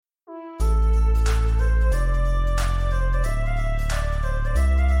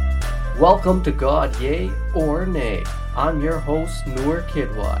Welcome to God Yay or Nay. I'm your host, Noor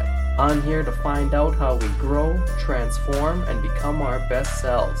Kidwai. I'm here to find out how we grow, transform, and become our best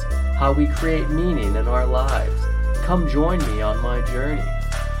selves, how we create meaning in our lives. Come join me on my journey.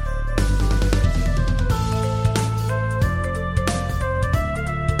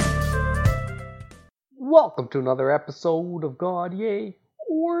 Welcome to another episode of God Yay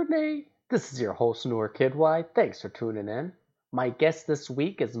or Nay. This is your host, Noor Kidwai. Thanks for tuning in. My guest this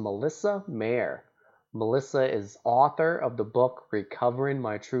week is Melissa Mayer. Melissa is author of the book Recovering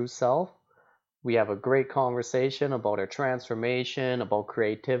My True Self. We have a great conversation about her transformation, about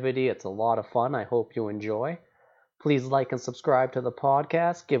creativity. It's a lot of fun. I hope you enjoy. Please like and subscribe to the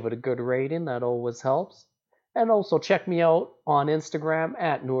podcast. Give it a good rating. That always helps. And also check me out on Instagram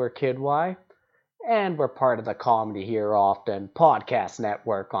at NoorKidY. And we're part of the Comedy Here Often podcast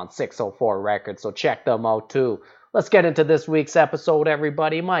network on 604 Records, so check them out too. Let's get into this week's episode,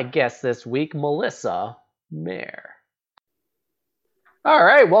 everybody. My guest this week, Melissa Mayer. All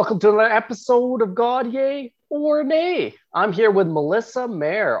right, welcome to another episode of God Yay or Nay. I'm here with Melissa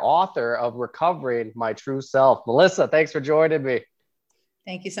Mayer, author of Recovering My True Self. Melissa, thanks for joining me.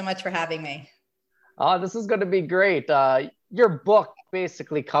 Thank you so much for having me. This is going to be great. Your book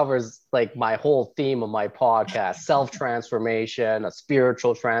basically covers like my whole theme of my podcast: self-transformation, a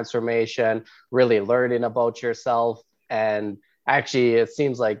spiritual transformation, really learning about yourself. And actually, it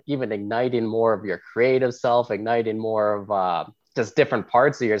seems like even igniting more of your creative self, igniting more of just different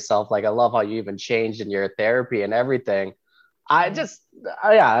parts of yourself. Like I love how you even changed in your therapy and everything.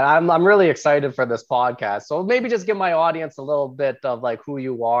 I'm really excited for this podcast. So maybe just give my audience a little bit of like who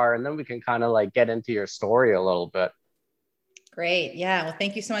you are, and then we can kind of like get into your story a little bit. Great. Yeah. Well,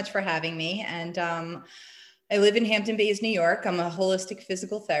 thank you so much for having me. And I live in Hampton Bays, New York. I'm a holistic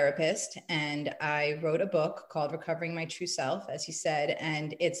physical therapist, and I wrote a book called Recovering My True Self, as you said.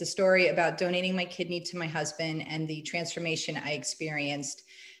 And it's a story about donating my kidney to my husband and the transformation I experienced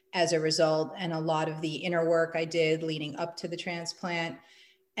as a result, and a lot of the inner work I did leading up to the transplant.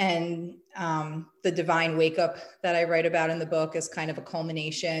 And the divine wake up that I write about in the book is kind of a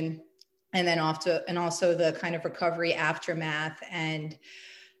culmination. And then also the kind of recovery aftermath. And,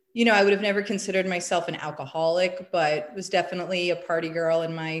 you know, I would have never considered myself an alcoholic, but was definitely a party girl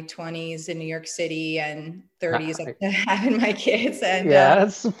in my 20s in New York City and 30s up to having my kids. And yeah,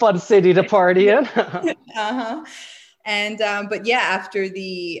 it's a fun city to party in. And, but yeah, after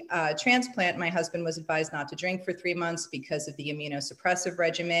the transplant, my husband was advised not to drink for 3 months because of the immunosuppressive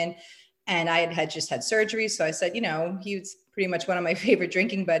regimen. And I had just had surgery. So I said, you know, he was pretty much one of my favorite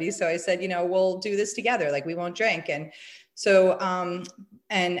drinking buddies. So I said, you know, we'll do this together. Like we won't drink. And so,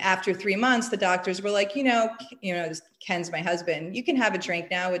 and after 3 months, the doctors were like, you know, Ken's my husband, you can have a drink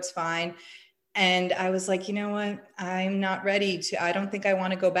now. It's fine. And I was like, you know what, I'm not ready to, I don't think I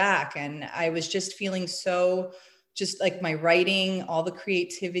want to go back. And I was just feeling so, just like my writing, all the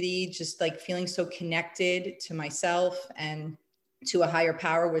creativity, just like feeling so connected to myself and to a higher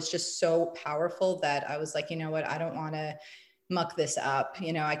power was just so powerful that I was like, you know what, I don't want to muck this up.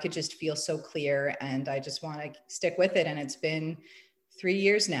 You know, I could just feel so clear, and I just want to stick with it. And it's been 3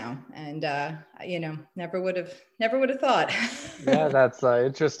 years now, and you know, never would have thought. Yeah, that's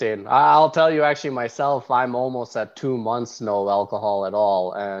interesting. I'll tell you, actually, myself, I'm almost at 2 months no alcohol at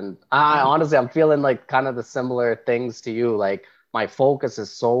all, and honestly, I'm feeling like kind of the similar things to you. Like my focus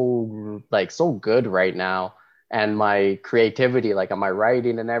is so good right now. And my creativity, like on my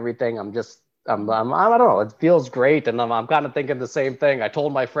writing and everything, I don't know, it feels great. And I'm kind of thinking the same thing. I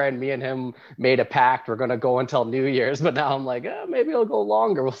told my friend, me and him made a pact. We're going to go until New Year's, but now I'm like, maybe it'll go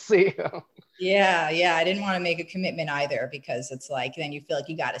longer. We'll see. Yeah. I didn't want to make a commitment either, because it's like, then you feel like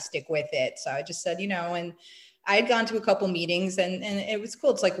you got to stick with it. So I just said, you know, and I had gone to a couple meetings and it was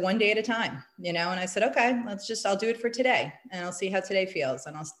cool. It's like one day at a time, you know? And I said, okay, I'll do it for today, and I'll see how today feels.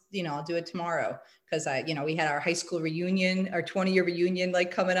 And I'll do it tomorrow. Cause we had our high school reunion, our 20-year reunion,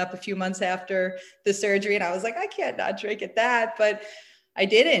 like coming up a few months after the surgery. And I was like, I can't not drink at that, but I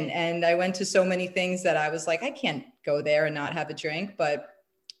didn't. And I went to so many things that I was like, I can't go there and not have a drink, but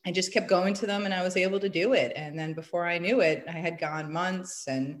I just kept going to them and I was able to do it. And then before I knew it, I had gone months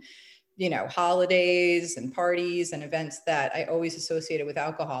and, you know, holidays and parties and events that I always associated with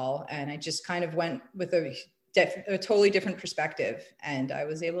alcohol. And I just kind of went with a totally different perspective, and I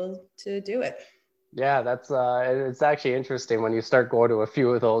was able to do it. Yeah, that's it's actually interesting when you start going to a few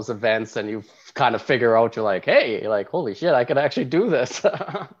of those events and you kind of figure out, you're like, hey, like, holy shit, I could actually do this.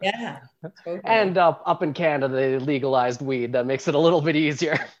 Yeah. Totally. And up in Canada, they legalized weed. That makes it a little bit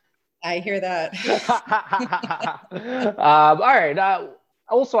easier. I hear that. All right.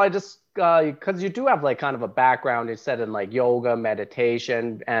 Also, I just because you do have like kind of a background, you said in like yoga,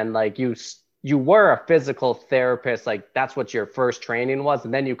 meditation, and like you were a physical therapist, like that's what your first training was,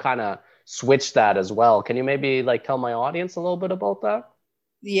 and then you kind of switched that as well. Can you maybe like tell my audience a little bit about that?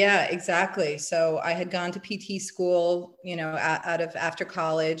 Yeah, exactly. So I had gone to PT school, out of after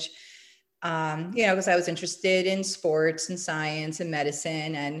college, because I was interested in sports and science and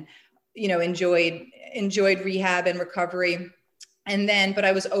medicine, and enjoyed rehab and recovery. And then, but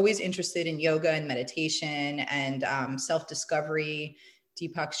I was always interested in yoga and meditation and self-discovery,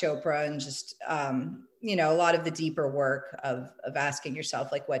 Deepak Chopra, and just a lot of the deeper work of asking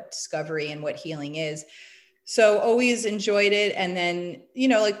yourself like what discovery and what healing is. So always enjoyed it. And then,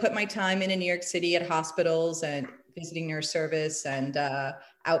 like put my time in New York City at hospitals and visiting nurse service and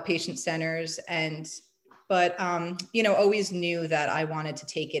outpatient centers. But always knew that I wanted to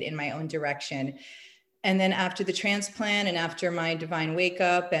take it in my own direction. And then after the transplant and after my divine wake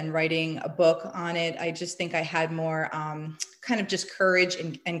up and writing a book on it, I just think I had more kind of just courage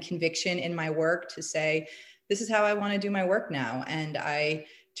and conviction in my work to say, this is how I want to do my work now. And I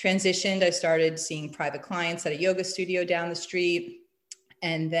transitioned. I started seeing private clients at a yoga studio down the street,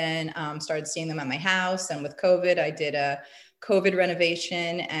 and then started seeing them at my house. And with COVID, I did a COVID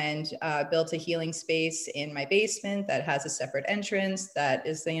renovation and built a healing space in my basement that has a separate entrance that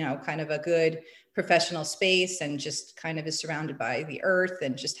is, kind of a good professional space and just kind of is surrounded by the earth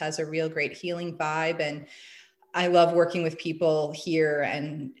and just has a real great healing vibe. And I love working with people here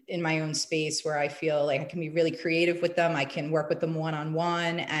and in my own space where I feel like I can be really creative with them. I can work with them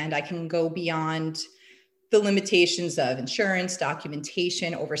one-on-one, and I can go beyond the limitations of insurance,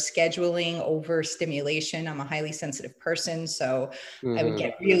 documentation, over scheduling, over stimulation. I'm a highly sensitive person, so I would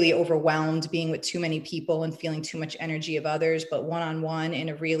get really overwhelmed being with too many people and feeling too much energy of others. But one-on-one in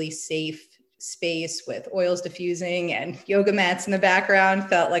a really safe space with oils diffusing and yoga mats in the background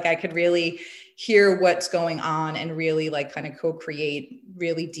felt like I could really hear what's going on and really like kind of co-create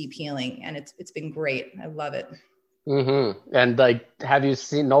really deep healing. And it's been great. I love it. And like, have you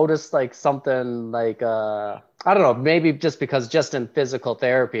noticed like something like I don't know, maybe just because just in physical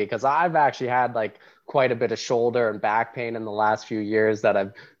therapy, because I've actually had like quite a bit of shoulder and back pain in the last few years that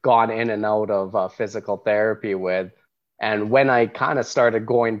I've gone in and out of physical therapy with. And when I kind of started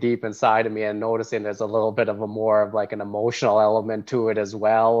going deep inside of me and noticing there's a little bit of a more of like an emotional element to it as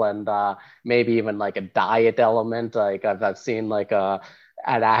well, and maybe even like a diet element. Like I've seen like at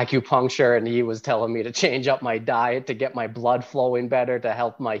acupuncture, and he was telling me to change up my diet to get my blood flowing better to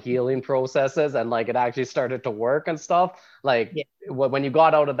help my healing processes, and like it actually started to work and stuff. Like Yeah. when you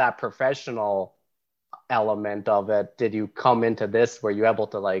got out of that professional element of it, did you come into this where you're able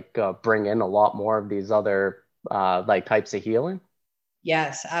to like bring in a lot more of these other like types of healing?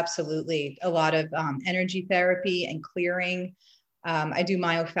 Yes, absolutely. A lot of energy therapy and clearing. I do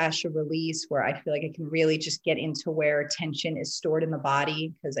myofascial release where I feel like I can really just get into where tension is stored in the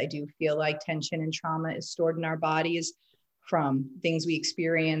body, because I do feel like tension and trauma is stored in our bodies from things we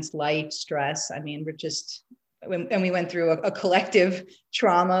experience, light, stress. I mean, and we went through a collective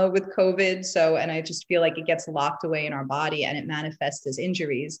trauma with COVID. So, and I just feel like it gets locked away in our body and it manifests as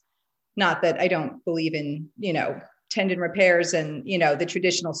injuries. Not that I don't believe in, tendon repairs and, the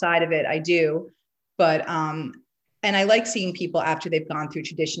traditional side of it, I do. But, and I like seeing people after they've gone through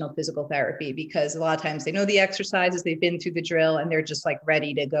traditional physical therapy, because a lot of times they know the exercises, they've been through the drill, and they're just like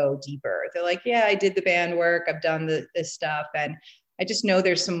ready to go deeper. They're like, yeah, I did the band work, I've done this stuff. And I just know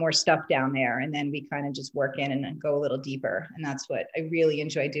there's some more stuff down there. And then we kind of just work in and go a little deeper. And that's what I really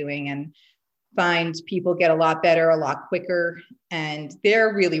enjoy doing. And find people get a lot better, a lot quicker, and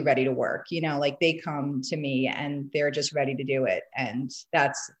they're really ready to work. Like they come to me and they're just ready to do it. And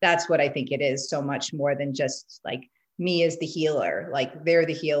that's what I think it is, so much more than just like me as the healer. Like they're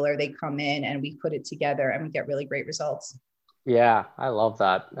the healer, they come in and we put it together and we get really great results. Yeah, I love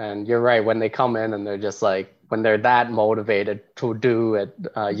that. And you're right, when they come in and they're just like, when they're that motivated to do it,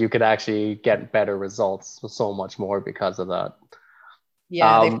 you could actually get better results so much more because of that.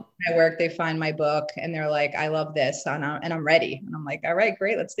 Yeah, they find my work, they find my book, and they're like, I love this, and I'm ready. And I'm like, all right,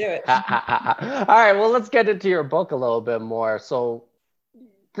 great, let's do it. All right, well, let's get into your book a little bit more. So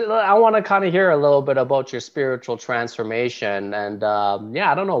I want to kind of hear a little bit about your spiritual transformation. And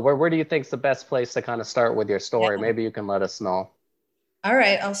yeah, I don't know, where do you think is the best place to kind of start with your story? Yeah. Maybe you can let us know. All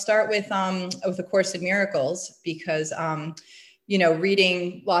right, I'll start with A Course in Miracles, because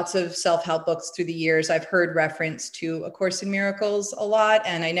reading lots of self-help books through the years, I've heard reference to A Course in Miracles a lot,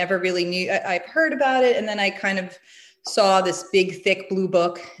 and I never really knew. I've heard about it, and then I kind of saw this big, thick blue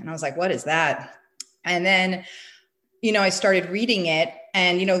book, and I was like, what is that? And then, I started reading it,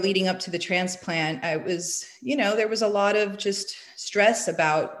 And, leading up to the transplant, there was a lot of just stress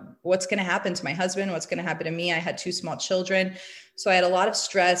about what's going to happen to my husband, what's going to happen to me. I had 2 small children. So I had a lot of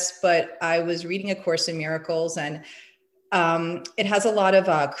stress, but I was reading A Course in Miracles, and it has a lot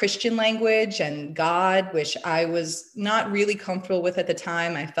of Christian language and God, which I was not really comfortable with at the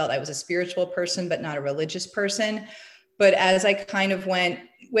time. I felt I was a spiritual person, but not a religious person. But as I kind of went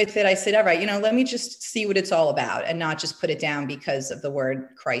with it, I said, all right, let me just see what it's all about and not just put it down because of the word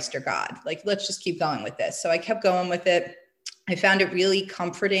Christ or God. Like, let's just keep going with this. So I kept going with it. I found it really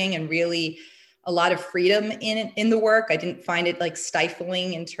comforting and really a lot of freedom in the work. I didn't find it like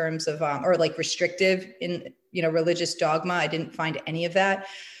stifling in terms of, or like restrictive in, religious dogma. I didn't find any of that.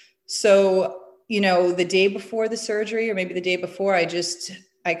 So, the day before the surgery, or maybe the day before,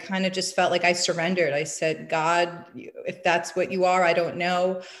 I kind of just felt like I surrendered. I said, God, if that's what you are, I don't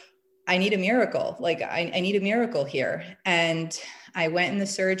know. I need a miracle. Like I need a miracle here. And I went in the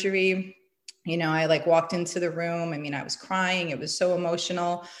surgery, I like walked into the room. I mean, I was crying. It was so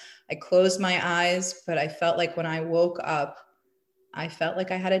emotional. I closed my eyes, but I felt like when I woke up, I felt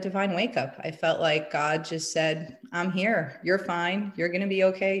like I had a divine wake up. I felt like God just said, I'm here. You're fine. You're going to be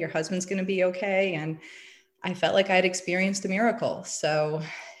okay. Your husband's going to be okay. And I felt like I had experienced a miracle. So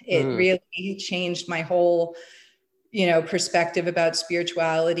it really changed my whole, perspective about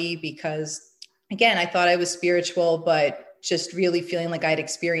spirituality, because again, I thought I was spiritual, but just really feeling like I'd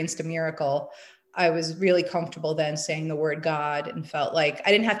experienced a miracle. I was really comfortable then saying the word God and felt like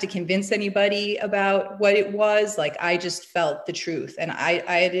I didn't have to convince anybody about what it was. Like I just felt the truth. And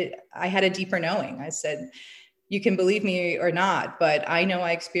I had a deeper knowing. I said, you can believe me or not, but I know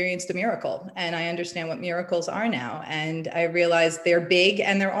I experienced a miracle and I understand what miracles are now. And I realized they're big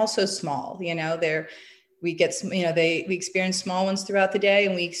and they're also small. We experience small ones throughout the day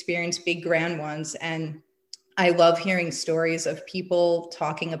and we experience big grand ones. And I love hearing stories of people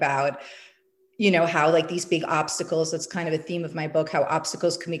talking about, how like these big obstacles, that's kind of a theme of my book, how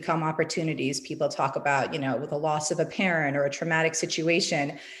obstacles can become opportunities. People talk about, with a loss of a parent or a traumatic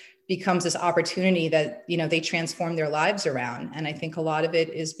situation, becomes this opportunity that, they transform their lives around. And I think a lot of it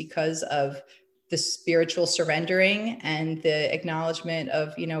is because of the spiritual surrendering and the acknowledgement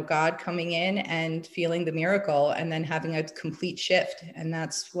of, God coming in and feeling the miracle and then having a complete shift. And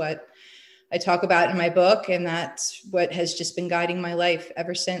that's what I talk about in my book. And that's what has just been guiding my life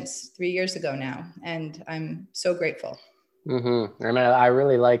ever since 3 years ago now. And I'm so grateful. Mm-hmm. And I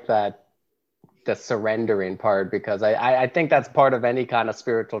really like that, the surrendering part, because I think that's part of any kind of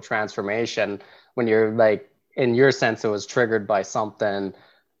spiritual transformation. When you're like, in your sense, it was triggered by something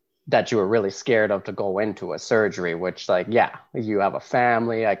that you were really scared of to go into a surgery, which like, yeah, you have a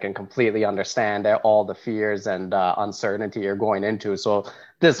family. I can completely understand all the fears and uncertainty you're going into. So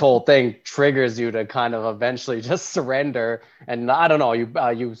this whole thing triggers you to kind of eventually just surrender. And I don't know,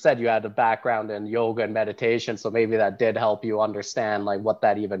 you said you had a background in yoga and meditation, so maybe that did help you understand like what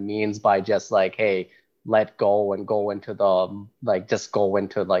that even means by just like, hey, let go and go into the, like, just go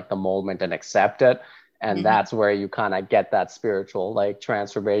into like the moment and accept it. And that's where you kind of get that spiritual like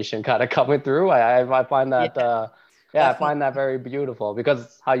transformation kind of coming through. I find that, I find that very beautiful,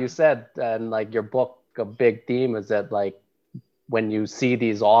 because how you said, and like your book, a big theme is that like, when you see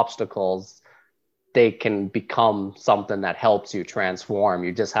these obstacles, they can become something that helps you transform.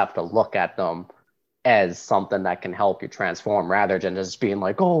 You just have to look at them as something that can help you transform, rather than just being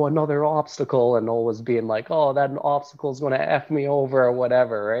like, oh, another obstacle, and always being like, oh, that obstacle is going to F me over or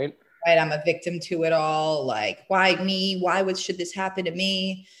whatever, right? Right. I'm a victim to it all. Like, why me? Should this happen to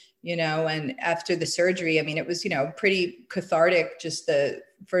me? And after the surgery, I mean, it was, pretty cathartic just the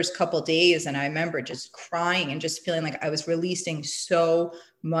first couple of days. And I remember just crying and just feeling like I was releasing so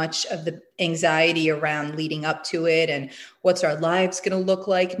much of the anxiety around leading up to it. And what's our lives going to look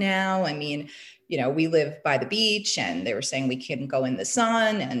like now? I mean, we live by the beach and they were saying we couldn't go in the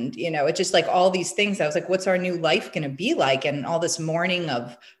sun. And, it's just like all these things. I was like, what's our new life going to be like? And all this mourning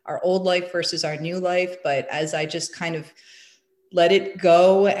of our old life versus our new life. But as I just kind of let it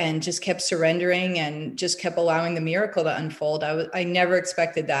go and just kept surrendering and just kept allowing the miracle to unfold, I never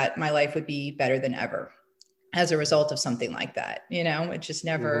expected that my life would be better than ever as a result of something like that. It just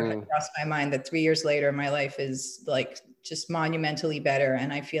never had crossed my mind that 3 years later, my life is like just monumentally better.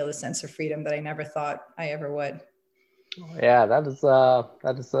 And I feel a sense of freedom that I never thought I ever would. Yeah, that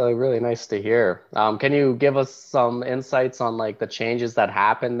is really nice to hear. Can you give us some insights on like the changes that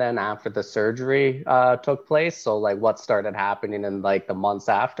happened then after the surgery took place? So like what started happening in like the months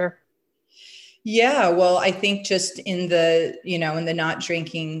after? Yeah, well, I think just in the, in the not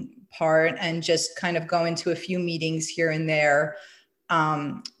drinking part and just kind of going to a few meetings here and there,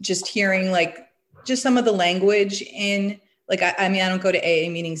 just hearing like just some of the language in like, I mean, I don't go to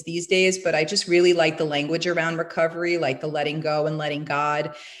AA meetings these days, but I just really like the language around recovery, like the letting go and letting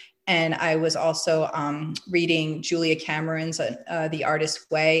God. And I was also reading Julia Cameron's The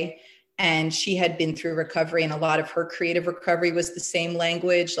Artist's Way. And she had been through recovery, and a lot of her creative recovery was the same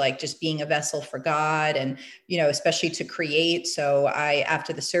language, like just being a vessel for God and, especially to create. So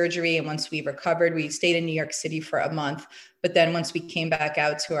after the surgery and once we recovered, we stayed in New York City for a month. But then once we came back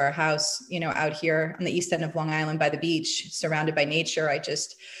out to our house, out here on the east end of Long Island by the beach, surrounded by nature, I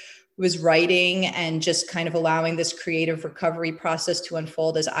just was writing and just kind of allowing this creative recovery process to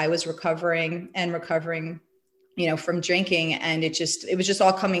unfold as I was recovering from drinking. And it was just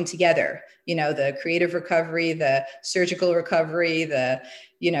all coming together, the creative recovery, the surgical recovery, the,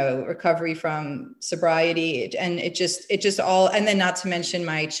 recovery from sobriety. And it just all, and then not to mention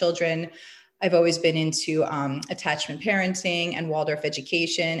my children. I've always been into attachment parenting and Waldorf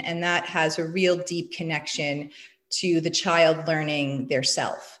education. And that has a real deep connection to the child learning their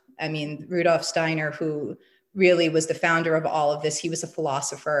self. I mean, Rudolf Steiner, who really was the founder of all of this, he was a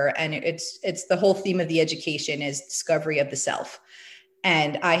philosopher, and it's the whole theme of the education is discovery of the self.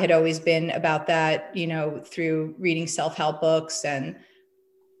 And I had always been about that, through reading self-help books and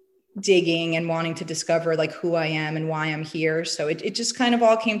digging and wanting to discover like who I am and why I'm here. So it just kind of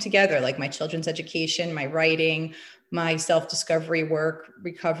all came together, like my children's education, my writing, my self-discovery work,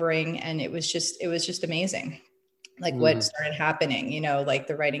 recovering. And it was just amazing. Like what started happening, like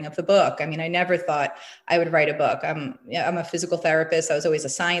the writing of the book. I mean, I never thought I would write a book. I'm a physical therapist. I was always a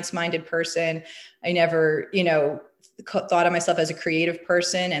science-minded person. I never, thought of myself as a creative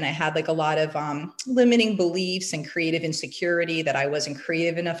person. And I had like a lot of limiting beliefs and creative insecurity that I wasn't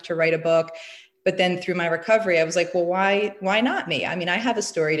creative enough to write a book. But then through my recovery, I was like, well, why not me? I mean, I have a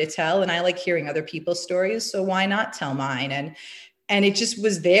story to tell and I like hearing other people's stories. So why not tell mine? And it just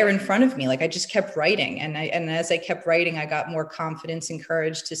was there in front of me. Like I just kept writing. And as I kept writing, I got more confidence and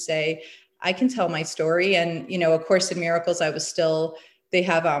courage to say, I can tell my story. And, A Course in Miracles, they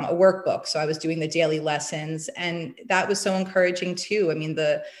have a workbook. So I was doing the daily lessons, and that was so encouraging too. I mean,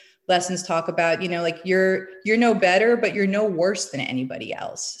 the lessons talk about, like you're no better, but you're no worse than anybody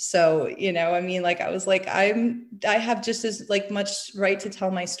else. So, I was like, I have just as like much right to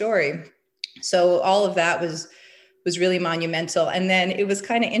tell my story. So all of that was really monumental. And then it was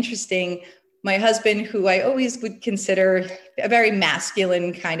kind of interesting. My husband, who I always would consider a very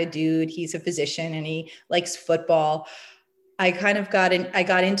masculine kind of dude, he's a physician and he likes football. I got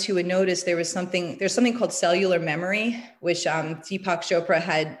into and noticed there's something called cellular memory, which Deepak Chopra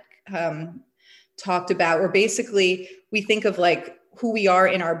had talked about, where basically we think of like who we are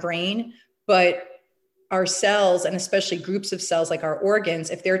in our brain, but our cells, and especially groups of cells like our organs,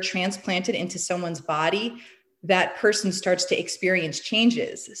 if they're transplanted into someone's body, that person starts to experience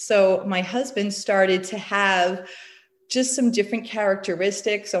changes. So my husband started to have just some different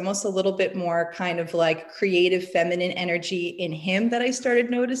characteristics, almost a little bit more kind of like creative feminine energy in him that I started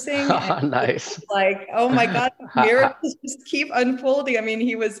noticing. Nice. Like, oh my God, miracles just keep unfolding. I mean,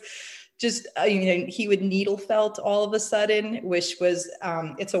 he was just, he would needle felt all of a sudden, which was,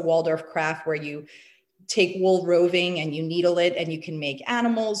 it's a Waldorf craft where you take wool roving and you needle it and you can make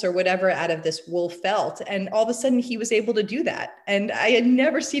animals or whatever out of this wool felt. And all of a sudden he was able to do that. And I had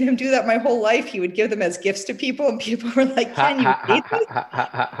never seen him do that my whole life. He would give them as gifts to people and people were like, can you make this?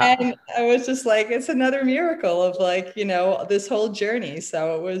 And I was just like, it's another miracle of like, this whole journey.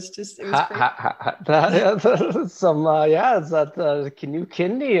 So it was crazy. Some, is that Canoe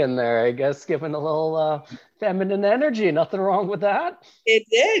Kindy in there, I guess, giving a little feminine energy. Nothing wrong with that. It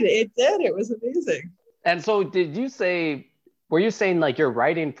did. It was amazing. And so were you saying like your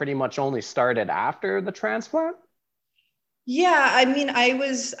writing pretty much only started after the transplant? Yeah. I mean, I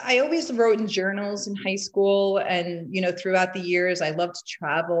always wrote in journals in high school and, throughout the years, I loved to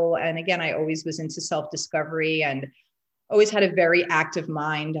travel. And again, I always was into self-discovery and always had a very active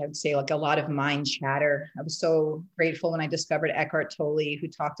mind. I would say like a lot of mind chatter. I was so grateful when I discovered Eckhart Tolle, who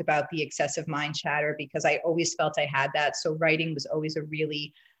talked about the excessive mind chatter, because I always felt I had that. So writing was always a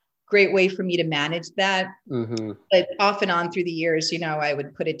really great way for me to manage that. Mm-hmm. But off and on through the years, I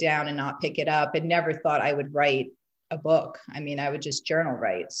would put it down and not pick it up, and never thought I would write a book. I mean, I would just journal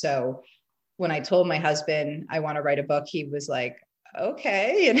write. So when I told my husband I want to write a book, he was like,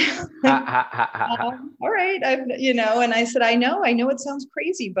 okay, all right. And I said, I know it sounds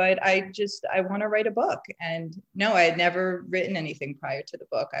crazy, but I want to write a book. And no, I had never written anything prior to the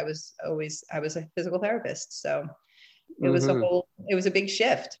book. I was a physical therapist. So it was it was a big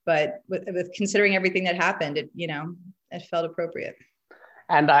shift, but with considering everything that happened, it felt appropriate.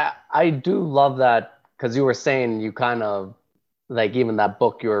 And I do love that, because you were saying you kind of like, even that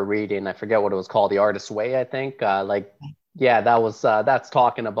book you were reading, I forget what it was called, The Artist's Way, I think, like Yeah, that was that's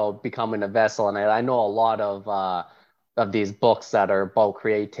talking about becoming a vessel, and I know a lot of these books that are about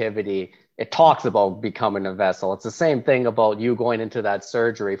creativity. It talks about becoming a vessel. It's the same thing about you going into that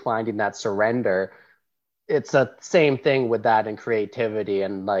surgery, finding that surrender. It's the same thing with that in creativity,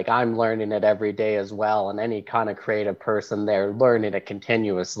 and like I'm learning it every day as well. And any kind of creative person, they're learning it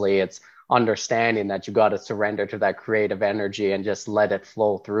continuously. It's understanding that you got to surrender to that creative energy and just let it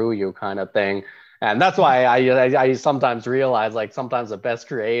flow through you, kind of thing. And that's why I sometimes realize, like, sometimes the best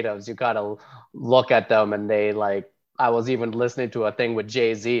creatives, you gotta look at them and they like, I was even listening to a thing with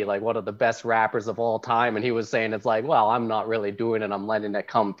Jay-Z, like one of the best rappers of all time, and he was saying it's like, well, I'm not really doing it, I'm letting it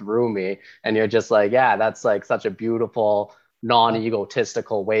come through me. And you're just like, yeah, that's like such a beautiful,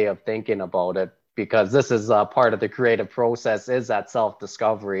 non-egotistical way of thinking about it, because this is part of the creative process, is that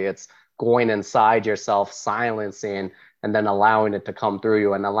self-discovery. It's going inside yourself, silencing, and then allowing it to come through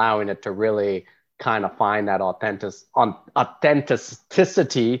you and allowing it to really kind of find that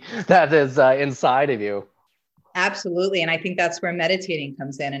authenticity that is inside of you. Absolutely. And I think that's where meditating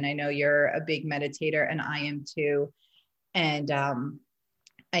comes in. And I know you're a big meditator, and I am too. And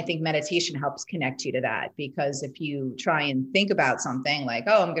I think meditation helps connect you to that, because if you try and think about something like,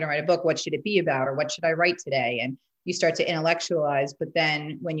 oh, I'm going to write a book, what should it be about? Or what should I write today? And you start to intellectualize. But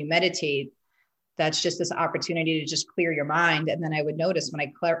then when you meditate, that's just this opportunity to just clear your mind. And then I would notice when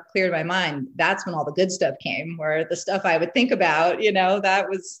I cleared my mind, that's when all the good stuff came, where the stuff I would think about, that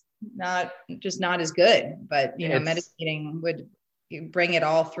was not as good. But, It's meditating would bring it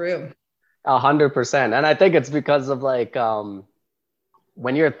all through. 100%. And I think it's because of like,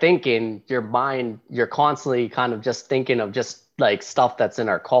 when you're thinking, your mind, you're constantly kind of just thinking of just like stuff that's in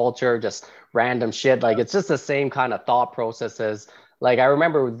our culture, just random shit. Like it's just the same kind of thought processes. Like I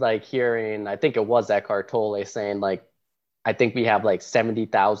remember like hearing, I think it was Eckhart Tolle saying like, I think we have like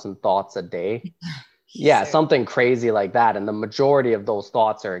 70,000 thoughts a day. Yeah, So something crazy like that. And the majority of those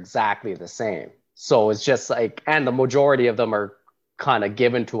thoughts are exactly the same. So it's just like, and the majority of them are kind of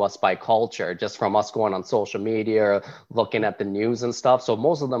given to us by culture, just from us going on social media or looking at the news and stuff. So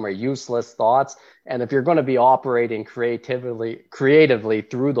most of them are useless thoughts. And if you're going to be operating creatively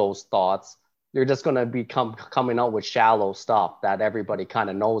through those thoughts, you're just going to become coming out with shallow stuff that everybody kind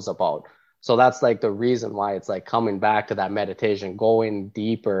of knows about. So that's like the reason why it's like coming back to that meditation, going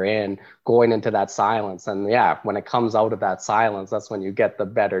deeper in, going into that silence. And yeah, when it comes out of that silence, that's when you get the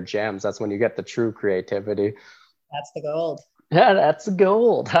better gems. That's when you get the true creativity. that's the gold. Yeah, that's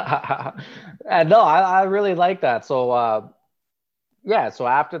gold. And no, I really like that. So yeah, so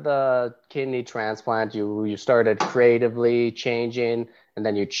after the kidney transplant, you started creatively changing, and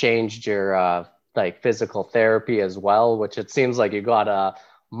then you changed your like physical therapy as well, which it seems like you got a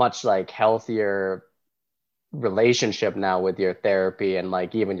much like healthier relationship now with your therapy and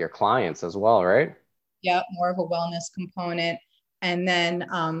like even your clients as well, right? Yeah, more of a wellness component. And then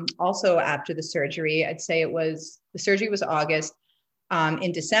also after the surgery, I'd say the surgery was August.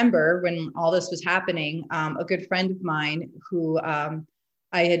 In December, when all this was happening, a good friend of mine who I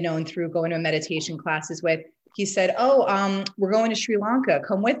had known through going to meditation classes with, he said, oh, we're going to Sri Lanka.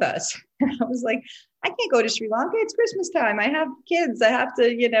 Come with us. And I was like, I can't go to Sri Lanka. It's Christmas time. I have kids. I have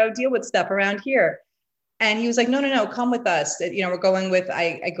to, deal with stuff around here. And he was like, no, no, no, come with us. We're going with,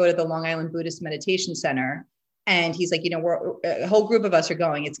 I go to the Long Island Buddhist Meditation Center. And he's like, a whole group of us are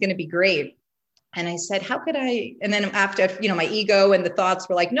going. It's going to be great. And I said, how could I? And then after, my ego and the thoughts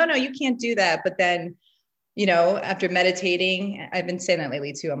were like, no, no, you can't do that. But then, after meditating, I've been saying that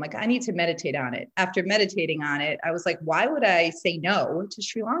lately too. I'm like, I need to meditate on it. After meditating on it, I was like, why would I say no to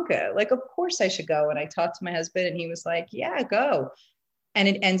Sri Lanka? Like, of course I should go. And I talked to my husband and he was like, yeah, go. And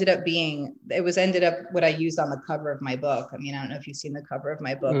it ended up what I used on the cover of my book. I mean, I don't know if you've seen the cover of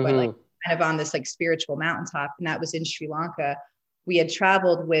my book, but like Hmm. kind of on this like spiritual mountaintop, and that was in Sri Lanka. We had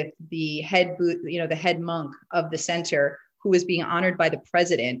traveled with the the head monk of the center, who was being honored by the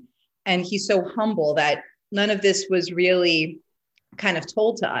president. And he's so humble that none of this was really kind of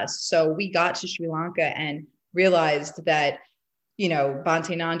told to us. So we got to Sri Lanka and realized that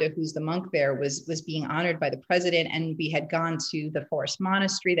Bhante Nanda, who's the monk there, was being honored by the president. And we had gone to the forest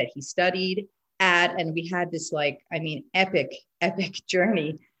monastery that he studied at. And we had this epic, epic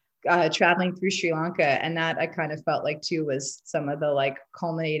journey traveling through Sri Lanka. And that I kind of felt like too was some of the like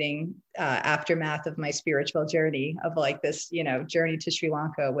culminating aftermath of my spiritual journey of like this, journey to Sri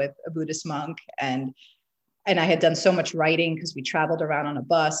Lanka with a Buddhist monk. And I had done so much writing because we traveled around on a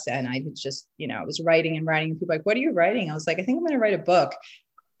bus, and I was just, I was writing and writing, and people were like, what are you writing? I was like, I think I'm going to write a book.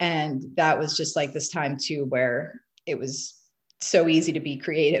 And that was just like this time too, where it was so easy to be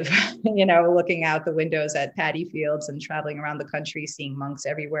creative, looking out the windows at paddy fields and traveling around the country, seeing monks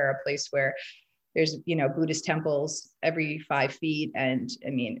everywhere, a place where, there's, Buddhist temples every 5 feet. And I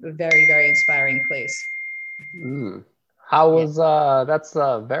mean, a very, very inspiring place. Mm. How Yeah. was that's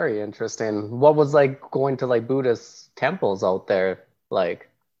very interesting. What was like going to like Buddhist temples out there like?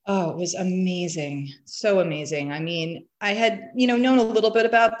 Oh, it was amazing. So amazing. I mean, I had, known a little bit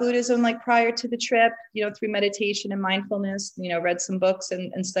about Buddhism like prior to the trip, through meditation and mindfulness, read some books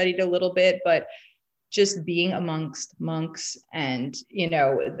and studied a little bit, but just being amongst monks and,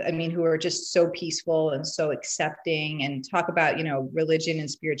 I mean, who are just so peaceful and so accepting, and talk about, religion and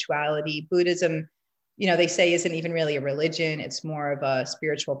spirituality. Buddhism, they say isn't even really a religion. It's more of a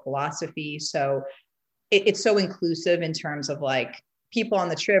spiritual philosophy. So it's so inclusive in terms of like, people on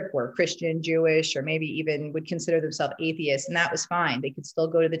the trip were Christian, Jewish, or maybe even would consider themselves atheists. And that was fine. They could still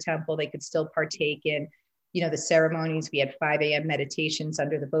go to the temple. They could still partake in, the ceremonies. We had 5 a.m. meditations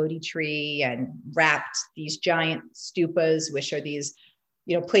under the Bodhi tree, and wrapped these giant stupas, which are these,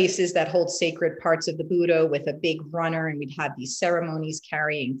 places that hold sacred parts of the Buddha, with a big runner. And we'd have these ceremonies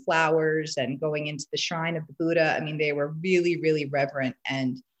carrying flowers and going into the shrine of the Buddha. I mean, they were really, really reverent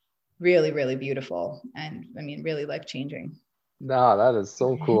and really, really beautiful. And I mean, really life-changing. No, that is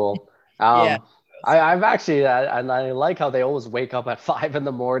so cool. Yeah. I've actually, and I like how they always wake up at 5 in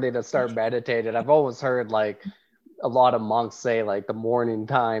the morning to start meditating. I've always heard like a lot of monks say like the morning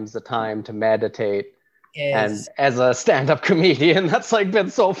time's the time to meditate. And Is as a stand-up comedian, that's like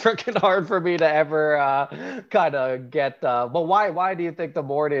been so freaking hard for me to ever kind of get. But why do you think the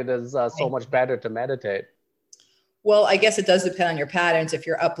morning is so much better to meditate? Well, I guess it does depend on your patterns. If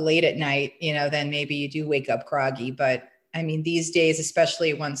you're up late at night, then maybe you do wake up groggy. But I mean, these days,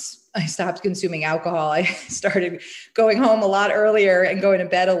 especially once I stopped consuming alcohol, I started going home a lot earlier and going to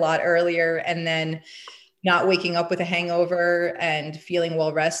bed a lot earlier, and then not waking up with a hangover and feeling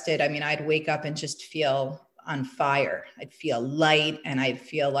well rested. I mean, I'd wake up and just feel on fire. I'd feel light, and I'd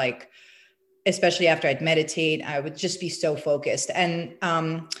feel like, especially after I'd meditate, I would just be so focused. And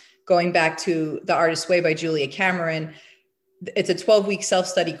going back to The Artist's Way by Julia Cameron, it's a 12-week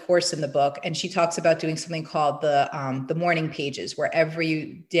self-study course in the book. And she talks about doing something called the morning pages, where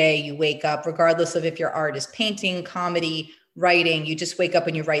every day you wake up, regardless of if your art is painting, comedy, writing, you just wake up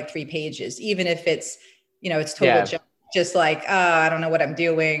and you write 3 pages, even if it's, it's total junk, just like, I don't know what I'm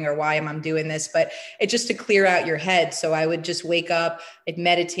doing or why am I doing this, but it's just to clear out your head. So I would just wake up, I'd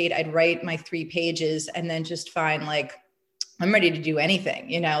meditate, I'd write my 3 pages, and then just find like, I'm ready to do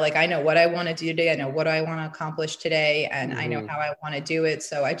anything, like I know what I want to do today. I know what I want to accomplish today, and I know how I want to do it.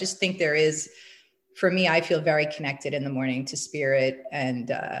 So I just think there is, for me, I feel very connected in the morning to spirit. And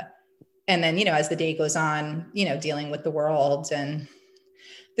then, as the day goes on, dealing with the world and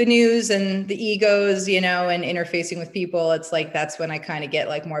the news and the egos, and interfacing with people, it's like, that's when I kind of get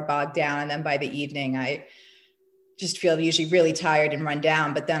like more bogged down. And then by the evening, I just feel usually really tired and run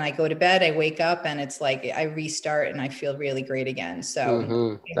down, but then I go to bed, I wake up, and it's like I restart and I feel really great again.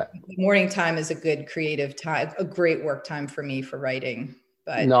 So morning time is a good creative time, a great work time for me for writing.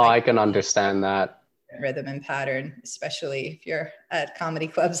 But no, I can understand that. Rhythm and pattern, especially if you're at comedy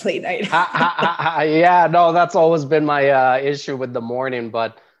clubs late night. Yeah, no, that's always been my issue with the morning,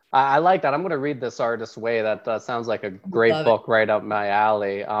 but I like that. I'm going to read This Artist's Way. That sounds like a great book right up my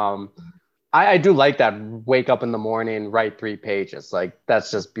alley. I do like that. Wake up in the morning, write 3 pages. Like,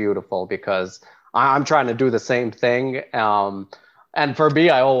 that's just beautiful, because I'm trying to do the same thing. And for me,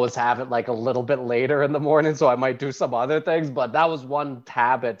 I always have it like a little bit later in the morning, so I might do some other things. But that was one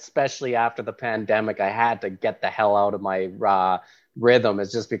habit, especially after the pandemic, I had to get the hell out of my rhythm.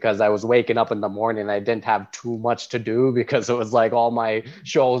 It's just because I was waking up in the morning and I didn't have too much to do, because it was like all my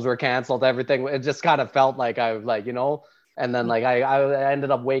shows were canceled, everything. It just kind of felt like I was like, and then like I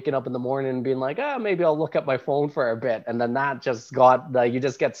ended up waking up in the morning and being like, maybe I'll look at my phone for a bit. And then that just got, you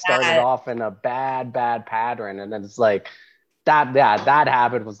just get started off in a bad pattern. And then it's like that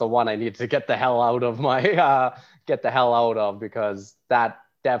habit was the one I needed to get the hell out of, because that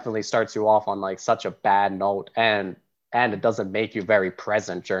definitely starts you off on like such a bad note. And it doesn't make you very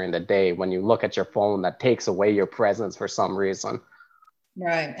present during the day. When you look at your phone, that takes away your presence for some reason.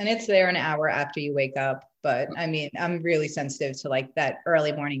 Right. And it's there an hour after you wake up. But I mean, I'm really sensitive to like that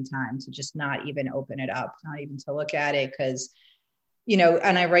early morning time, to just not even open it up, not even to look at it. Because,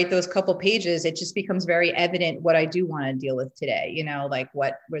 and I write those couple pages, it just becomes very evident what I do want to deal with today, like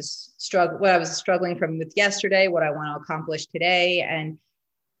what I was struggling from with yesterday, what I want to accomplish today. And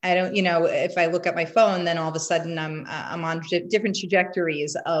I don't, if I look at my phone, then all of a sudden I'm on different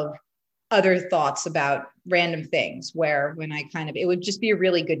trajectories of other thoughts about random things, where when it would just be a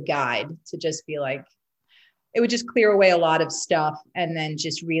really good guide to just be like, it would just clear away a lot of stuff and then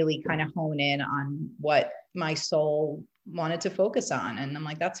just really kind of hone in on what my soul wanted to focus on. And I'm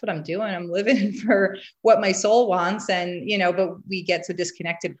like, that's what I'm doing. I'm living for what my soul wants. And, but we get so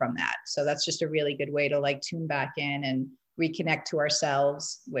disconnected from that. So that's just a really good way to like tune back in and reconnect to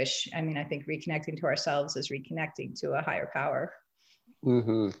ourselves, I think reconnecting to ourselves is reconnecting to a higher power.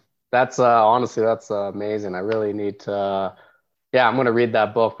 Mm-hmm. That's honestly, that's amazing. I really need to, yeah, I'm going to read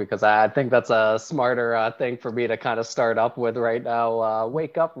that book because I think that's a smarter thing for me to kind of start up with right now.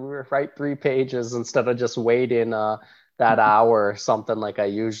 Wake up, write 3 pages instead of just waiting that hour or something like I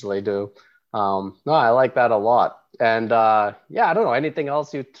usually do. No, I like that a lot. And yeah, I don't know, anything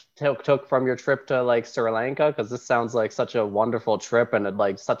else you took from your trip to like Sri Lanka? Because this sounds like such a wonderful trip and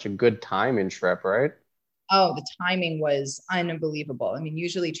like such a good timing trip, right? Oh, the timing was unbelievable. I mean,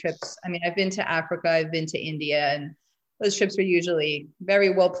 usually trips, I've been to Africa, I've been to India, and those trips are usually very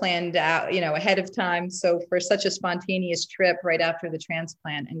well planned out, ahead of time. So for such a spontaneous trip right after the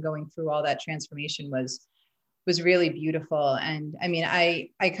transplant and going through all that transformation was really beautiful. And I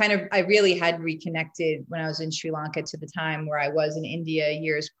really had reconnected when I was in Sri Lanka to the time where I was in India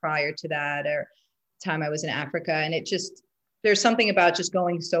years prior to that, or time I was in Africa. And there's something about just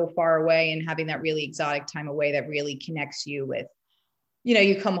going so far away and having that really exotic time away that really connects you with,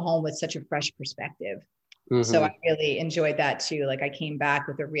 you come home with such a fresh perspective. Mm-hmm. So I really enjoyed that too. Like I came back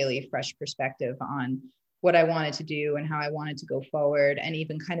with a really fresh perspective on what I wanted to do and how I wanted to go forward, and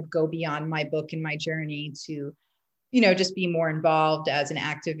even kind of go beyond my book and my journey to, just be more involved as an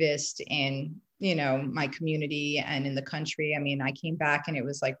activist in, my community and in the country. I came back and it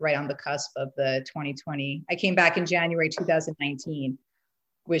was like right on the cusp of the 2020. I came back in January 2019,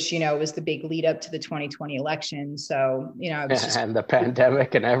 which, was the big lead up to the 2020 election. So, I was just and the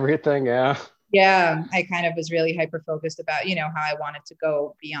pandemic and everything. Yeah. Yeah, I kind of was really hyper focused about, how I wanted to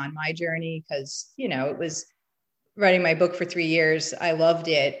go beyond my journey because, it was writing my book for 3 years. I loved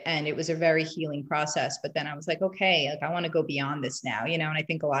it and it was a very healing process. But then I was like, okay, like I want to go beyond this now, and I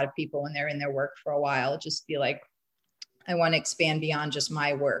think a lot of people when they're in their work for a while just feel like I want to expand beyond just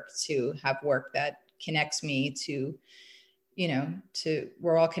my work to have work that connects me to,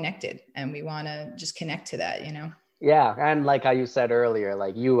 we're all connected and we want to just connect to that. Yeah, and like how you said earlier,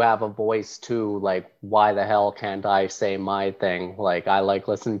 like you have a voice too, like why the hell can't I say my thing? Like I like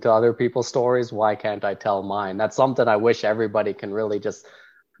listening to other people's stories, why can't I tell mine? That's something I wish everybody can really just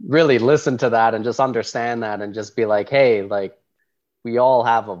really listen to that and just understand that and just be like, hey, like we all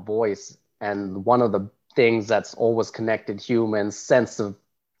have a voice. And one of the things that's always connected humans since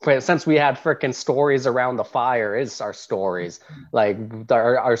we had freaking stories around the fire is our stories. Like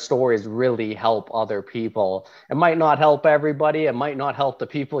our stories really help other people. It might not help everybody. It might not help the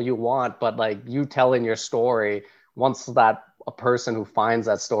people you want, but like you telling your story, once that a person who finds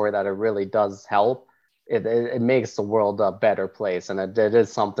that story that it really does help, it makes the world a better place. And it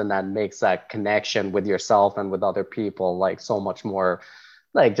is something that makes that connection with yourself and with other people like so much more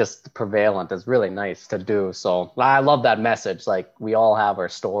like just prevalent. Is really nice to do. So I love that message. Like we all have our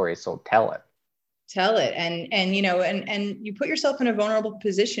story, so tell it. And you put yourself in a vulnerable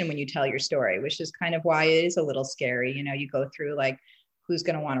position when you tell your story, which is kind of why it is a little scary. You go through like who's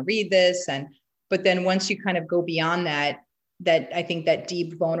going to want to read this, but then once you kind of go beyond that I think that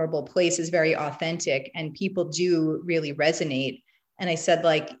deep vulnerable place is very authentic and people do really resonate. And I said,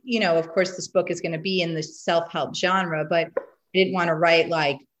 like, of course this book is going to be in the self-help genre, but I didn't want to write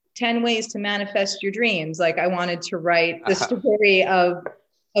like 10 ways to manifest your dreams. Like I wanted to write the story of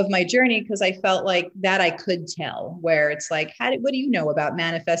my journey because I felt like that I could tell, where it's like, what do you know about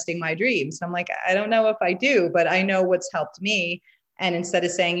manifesting my dreams? I'm like, I don't know if I do, but I know what's helped me. And instead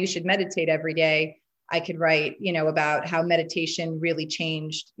of saying you should meditate every day, I could write, about how meditation really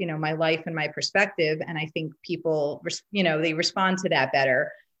changed, my life and my perspective. And I think people, they respond to that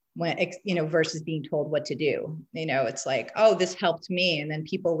better when, versus being told what to do. It's like, oh, this helped me. And then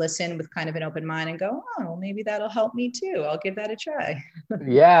people listen with kind of an open mind and go, oh, maybe that'll help me too. I'll give that a try.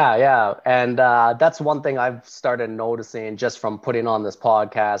 Yeah. And that's one thing I've started noticing just from putting on this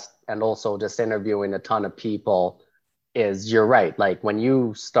podcast and also just interviewing a ton of people is you're right. Like when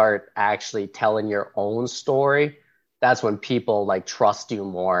you start actually telling your own story, that's when people like trust you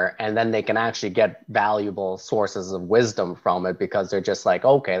more, and then they can actually get valuable sources of wisdom from it because they're just like,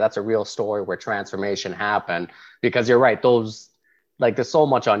 okay, that's a real story where transformation happened. Because you're right, those like there's so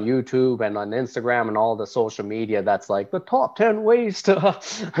much on YouTube and on Instagram and all the social media that's like the top 10 ways to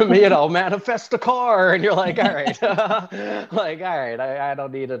manifest a car, and you're like, all right, I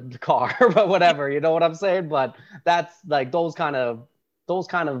don't need a car, but whatever, you know what I'm saying? But that's like those kind of those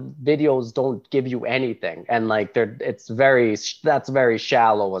kind of videos don't give you anything. And like that's very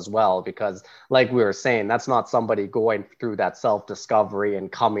shallow as well, because like we were saying, that's not somebody going through that self-discovery and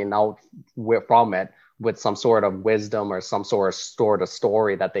coming out from it with some sort of wisdom or some sort of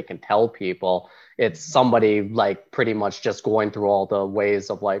story that they can tell people. It's somebody like pretty much just going through all the ways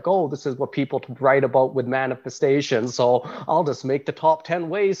of like, oh, this is what people write about with manifestation, so I'll just make the top 10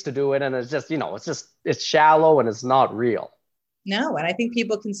 ways to do it. And it's just, it's shallow and it's not real. No, and I think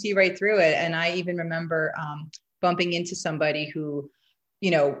people can see right through it. And I even remember bumping into somebody who,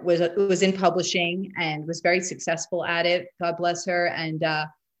 was in publishing and was very successful at it. God bless her. And,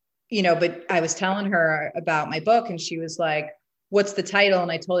 but I was telling her about my book and she was like, what's the title?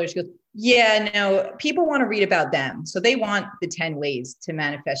 And I told her, she goes, yeah, no, people want to read about them. So they want the 10 ways to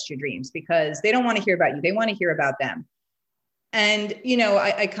manifest your dreams because they don't want to hear about you. They want to hear about them. And,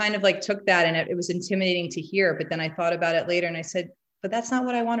 I kind of like took that and it was intimidating to hear, but then I thought about it later and I said, but that's not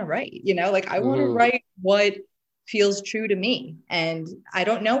what I want to write. I want to write what feels true to me. And I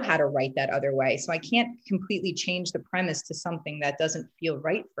don't know how to write that other way. So I can't completely change the premise to something that doesn't feel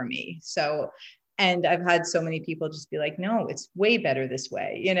right for me. So, and I've had so many people just be like, no, it's way better this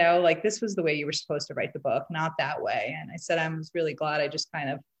way. Like this was the way you were supposed to write the book, not that way. And I said, I was really glad I just kind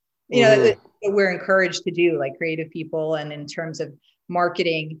of, that we're encouraged to do, like creative people. And in terms of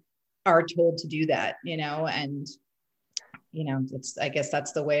marketing are told to do that, and, I guess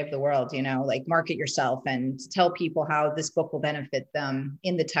that's the way of the world, like market yourself and tell people how this book will benefit them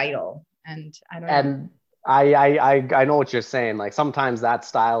in the title. And I don't know. I know what you're saying. Like sometimes that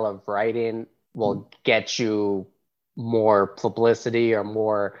style of writing will get you more publicity or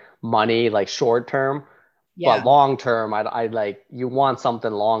more money, like short term. Yeah. But long term, I like, you want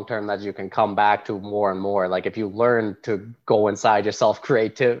something long term that you can come back to more and more. Like if you learn to go inside yourself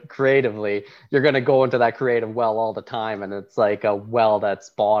creatively, you're going to go into that creative well all the time. And it's like a well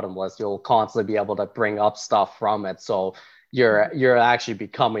that's bottomless. You'll constantly be able to bring up stuff from it. So you're actually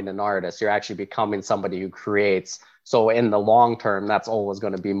becoming an artist. You're actually becoming somebody who creates. So in the long term, that's always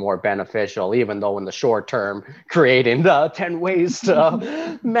going to be more beneficial, even though in the short term, creating the 10 ways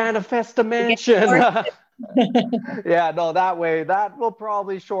to manifest a mansion. Yeah, no, that way, that will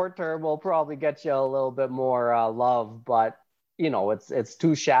probably short term will probably get you a little bit more love, but it's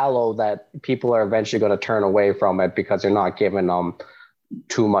too shallow that people are eventually going to turn away from it because you're not giving them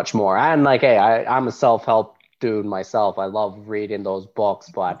too much more. And like, hey, I'm a self-help dude myself. I love reading those books,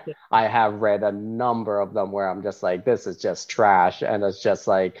 but I have read a number of them where I'm just like, this is just trash. And it's just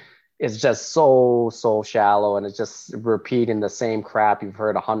like, it's just so shallow, and it's just repeating the same crap you've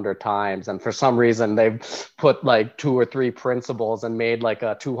heard 100 times. And for some reason they've put like 2 or 3 principles and made like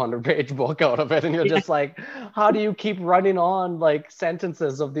a 200-page book out of it. And you're just like, how do you keep running on like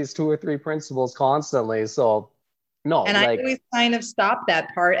sentences of these 2 or 3 principles constantly? So no. And I always kind of stop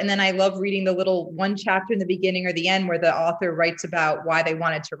that part. And then I love reading the little one chapter in the beginning or the end where the author writes about why they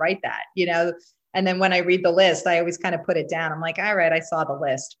wanted to write that, And then when I read the list, I always kind of put it down. I'm like, all right, I saw the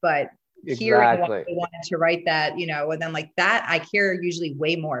list, but hearing why they wanted to write that, and then like that, I care usually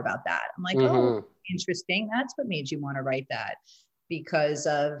way more about that. I'm like, oh, interesting. That's what made you want to write that, because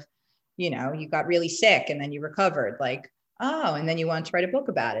of, you got really sick and then you recovered. Like, oh, and then you want to write a book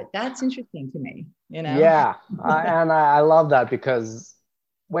about it. That's interesting to me, Yeah. And I love that, because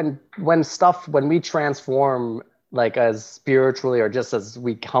when we transform, like as spiritually or just as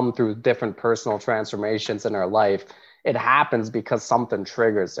we come through different personal transformations in our life, it happens because something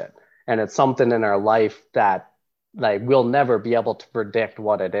triggers it. And it's something in our life that like we'll never be able to predict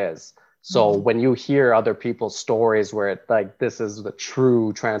what it is. So when you hear other people's stories where it like, this is the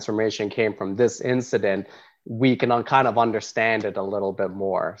true transformation came from this incident, we can kind of understand it a little bit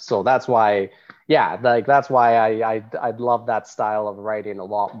more. So that's why, that's why I love that style of writing a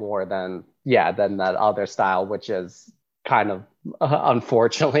lot more than that other style, which is kind of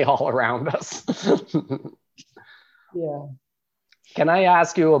unfortunately all around us. Yeah. Can I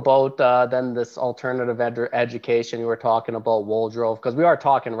ask you about then this alternative education you were talking about, Waldorf? Because we are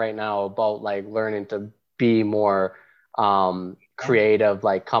talking right now about like learning to be more creative,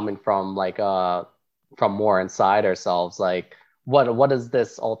 like coming from like from more inside ourselves. Like what is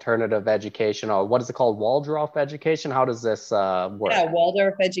this alternative education, or what is it called? Waldorf education? How does this work? Yeah,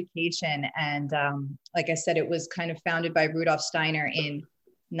 Waldorf education. And like I said, it was kind of founded by Rudolf Steiner in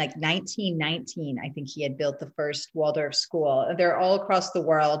like 1919. I think he had built the first Waldorf school. They're all across the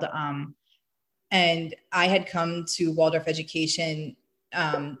world. And I had come to Waldorf education.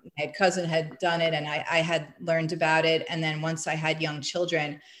 My cousin had done it and I had learned about it. And then once I had young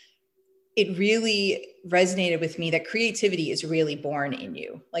children, it really resonated with me that creativity is really born in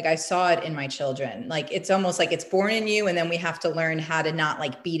you. Like I saw it in my children. Like it's almost like it's born in you, and then we have to learn how to not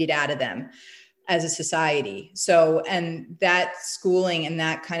like beat it out of them as a society. So, and that schooling and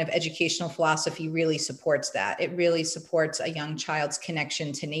that kind of educational philosophy really supports that. It really supports a young child's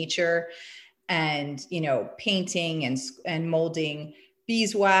connection to nature and, you know, painting and molding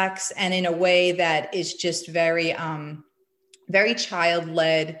beeswax, and in a way that is just very, very child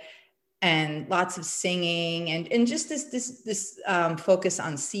led, and lots of singing, and just this focus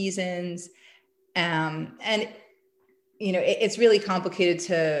on seasons. And, you know, it's really complicated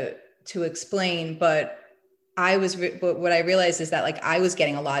to explain, but but what I realized is that like I was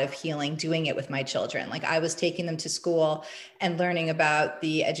getting a lot of healing doing it with my children. Like I was taking them to school and learning about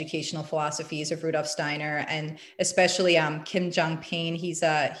the educational philosophies of Rudolf Steiner, and especially Kim Jong-pin. He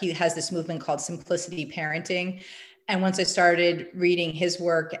has this movement called simplicity parenting. And once I started reading his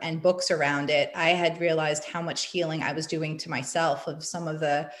work and books around it, I had realized how much healing I was doing to myself of some of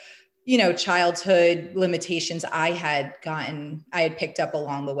the, you know, childhood limitations I had picked up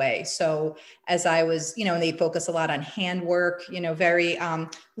along the way. So as I was, you know, and they focus a lot on handwork, you know, very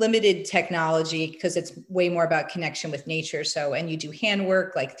limited technology, because it's way more about connection with nature. So, and you do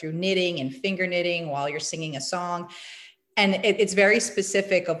handwork like through knitting and finger knitting while you're singing a song. And it's very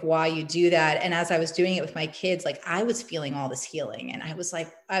specific of why you do that. And as I was doing it with my kids, like I was feeling all this healing, and I was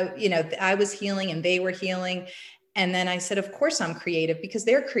like, I was healing and they were healing. And then I said, of course I'm creative, because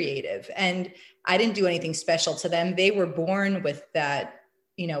they're creative, and I didn't do anything special to them. They were born with that,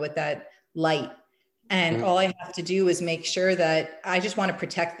 you know, with that light. And all I have to do is make sure that I just want to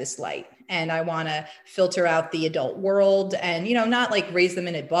protect this light, and I want to filter out the adult world, and, you know, not like raise them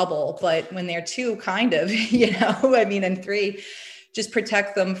in a bubble, but when they're 2, kind of, you know, I mean, and 3, just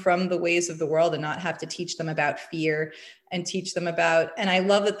protect them from the ways of the world and not have to teach them about fear, and teach them about, and I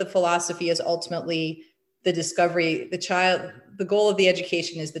love that the philosophy is ultimately the discovery, the goal of the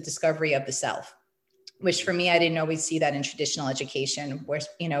education is the discovery of the self, which for me, I didn't always see that in traditional education, where,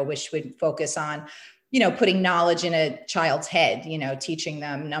 you know, which would focus on, you know, putting knowledge in a child's head, you know, teaching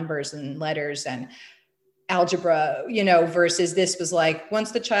them numbers and letters and algebra, you know, versus this was like,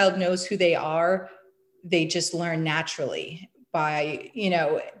 once the child knows who they are, they just learn naturally by, you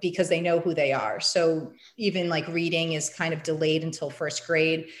know, because they know who they are. So even like reading is kind of delayed until first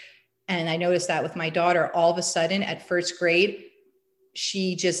grade. And I noticed that with my daughter, all of a sudden at first grade,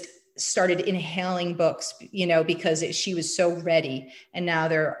 she just started inhaling books, you know, because she was so ready. And now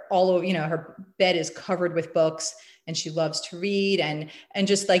they're all over, you know, her bed is covered with books, and she loves to read, and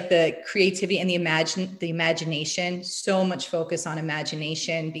just like the creativity and the imagination, so much focus on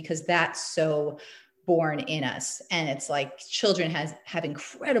imagination, because that's so born in us. And it's like children have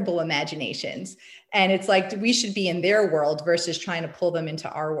incredible imaginations, and it's like we should be in their world versus trying to pull them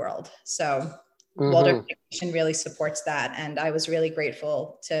into our world. So Waldorf Education really supports that. And I was really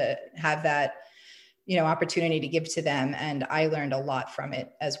grateful to have that, you know, opportunity to give to them. And I learned a lot from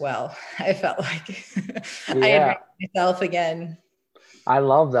it as well. I felt like I had myself again. I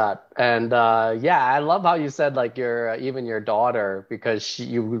love that. And yeah, I love how you said like even your daughter, because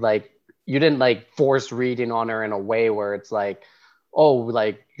you didn't like force reading on her in a way where it's like, oh,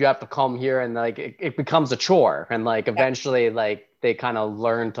 like you have to come here, and like it becomes a chore, and like eventually like they kind of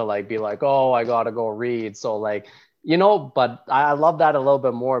learn to like be like, oh, I gotta go read. So like, you know, but I love that a little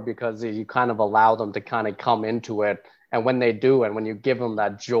bit more, because you kind of allow them to kind of come into it. And when they do, and when you give them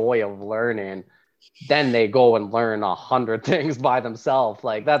that joy of learning, then they go and learn 100 things by themselves.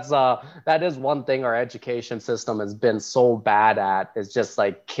 Like that is one thing our education system has been so bad at, is just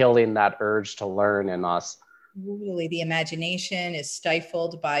like killing that urge to learn in us. Really, the imagination is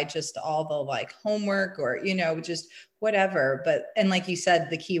stifled by just all the like homework, or, you know, just whatever. But, and like you said,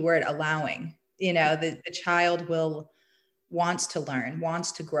 the key word, allowing, you know, the child wants to learn,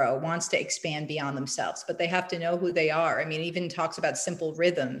 wants to grow, wants to expand beyond themselves, but they have to know who they are. I mean, even talks about simple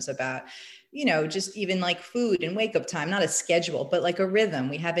rhythms, about, you know, just even like food and wake up time, not a schedule, but like a rhythm.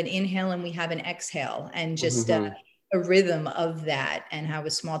 We have an inhale and we have an exhale, and just a rhythm of that, and how a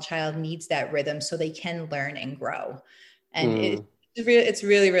small child needs that rhythm so they can learn and grow. And it's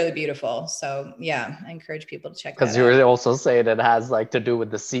really, really beautiful. So yeah, I encourage people to check that out. Because you were also saying it has like to do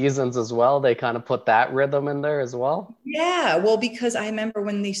with the seasons as well. They kind of put that rhythm in there as well. Yeah, well, because I remember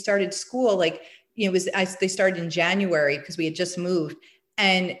when they started school, like, you know, they started in January because we had just moved.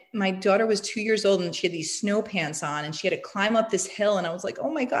 And my daughter was 2 years old, and she had these snow pants on, and she had to climb up this hill. And I was like,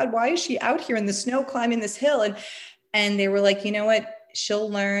 oh my God, why is she out here in the snow climbing this hill? And they were like, you know what? she'll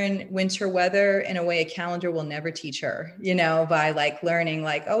learn winter weather in a way a calendar will never teach her, by like learning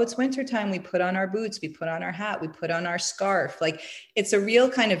like, oh, it's winter time. We put on our boots, we put on our hat, we put on our scarf. Like it's a real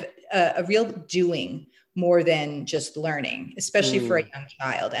kind of a real doing more than just learning, especially for a young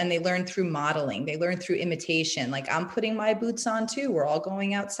child. And they learn through modeling, they learn through imitation. Like I'm putting my boots on too. We're all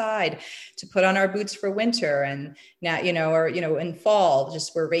going outside to put on our boots for winter. And now, in fall,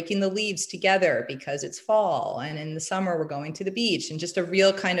 just we're raking the leaves together because it's fall. And in the summer, we're going to the beach, and just a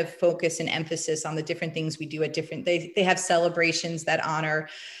real kind of focus and emphasis on the different things we do at different, they have celebrations that honor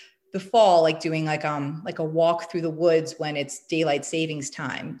the fall, like doing like a walk through the woods when it's daylight savings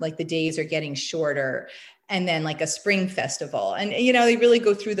time, like the days are getting shorter, and then like a spring festival. And they really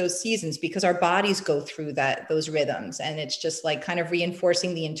go through those seasons because our bodies go through those rhythms, and it's just like kind of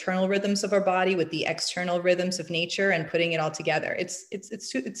reinforcing the internal rhythms of our body with the external rhythms of nature and putting it all together. It's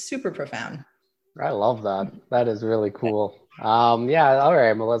super profound. I love that. That is really cool. Yeah, all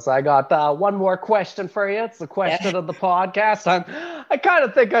right, Melissa. I got one more question for you. It's the question of the podcast. I kind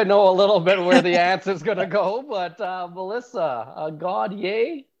of think I know a little bit where the answer is going to go, but Melissa, God,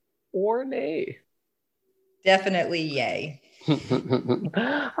 yay or nay? Definitely yay.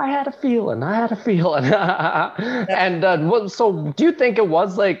 I had a feeling. And so do you think it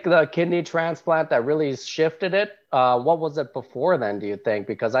was like the kidney transplant that really shifted it? What was it before then, do you think?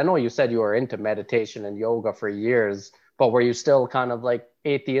 Because I know you said you were into meditation and yoga for years, but were you still kind of like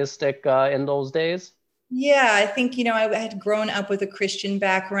atheistic in those days? Yeah, I think, I had grown up with a Christian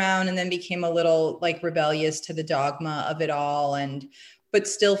background and then became a little like rebellious to the dogma of it all, but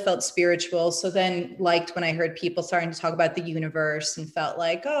still felt spiritual. So then liked when I heard people starting to talk about the universe and felt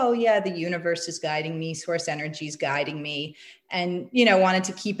like, oh yeah, the universe is guiding me, source energy is guiding me. And, wanted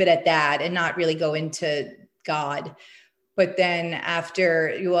to keep it at that and not really go into God. But then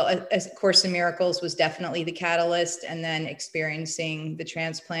after, A Course in Miracles was definitely the catalyst. And then experiencing the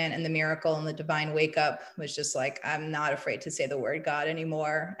transplant and the miracle and the divine wake up was just like, I'm not afraid to say the word God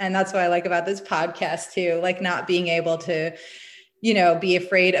anymore. And that's what I like about this podcast too, like not being able to, be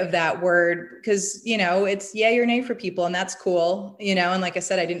afraid of that word because, it's yay or nay for people, and that's cool, and like I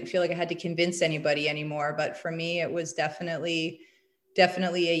said, I didn't feel like I had to convince anybody anymore. But for me, it was definitely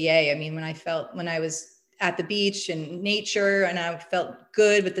a yay. I mean, when I was at the beach and nature and I felt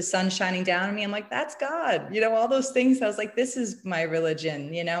good with the sun shining down on me, I'm like, that's God, all those things. I was like, this is my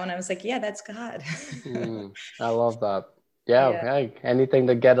religion, and I was like, yeah, that's God. I love that. Yeah, hey, anything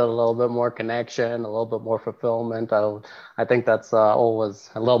to get a little bit more connection, a little bit more fulfillment. I think that's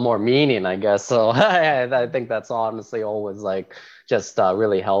always a little more meaning, I guess. So I think that's honestly always like just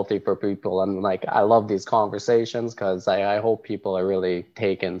really healthy for people. And like, I love these conversations because I hope people are really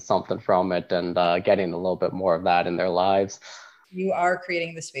taking something from it and getting a little bit more of that in their lives. You are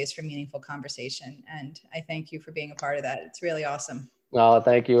creating the space for meaningful conversation, and I thank you for being a part of that. It's really awesome. Oh,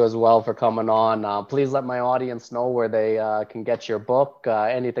 thank you as well for coming on. Please let my audience know where they can get your book.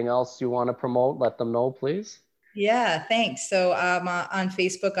 Anything else you want to promote, let them know, please. Yeah, thanks. So on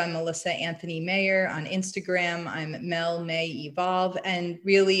Facebook, I'm Melissa Anthony Mayer. On Instagram, I'm Mel May Evolve. And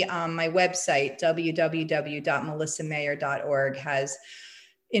really, my website, www.melissamayer.org, has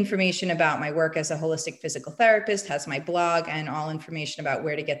information about my work as a holistic physical therapist, has my blog, and all information about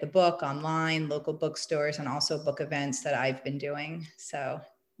where to get the book online, local bookstores, and also book events that I've been doing. So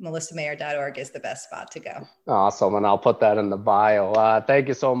melissamayer.org is the best spot to go. Awesome. And I'll put that in the bio. Thank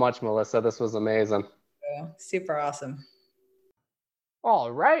you so much, Melissa. This was amazing. Super awesome.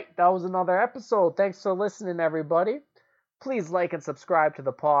 All right. That was another episode. Thanks for listening, everybody. Please like and subscribe to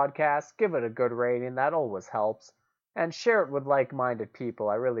the podcast. Give it a good rating. That always helps. And share it with like-minded people.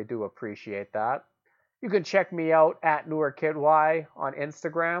 I really do appreciate that. You can check me out at NewerKidY on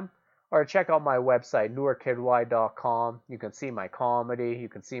Instagram, or check out my website, newerkidY.com. You can see my comedy. You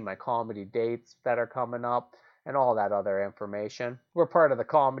can see my comedy dates that are coming up and all that other information. We're part of the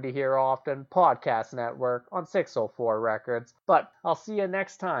Comedy Here Often podcast network on 604 Records. But I'll see you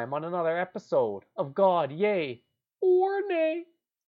next time on another episode of God, Yay or Nay.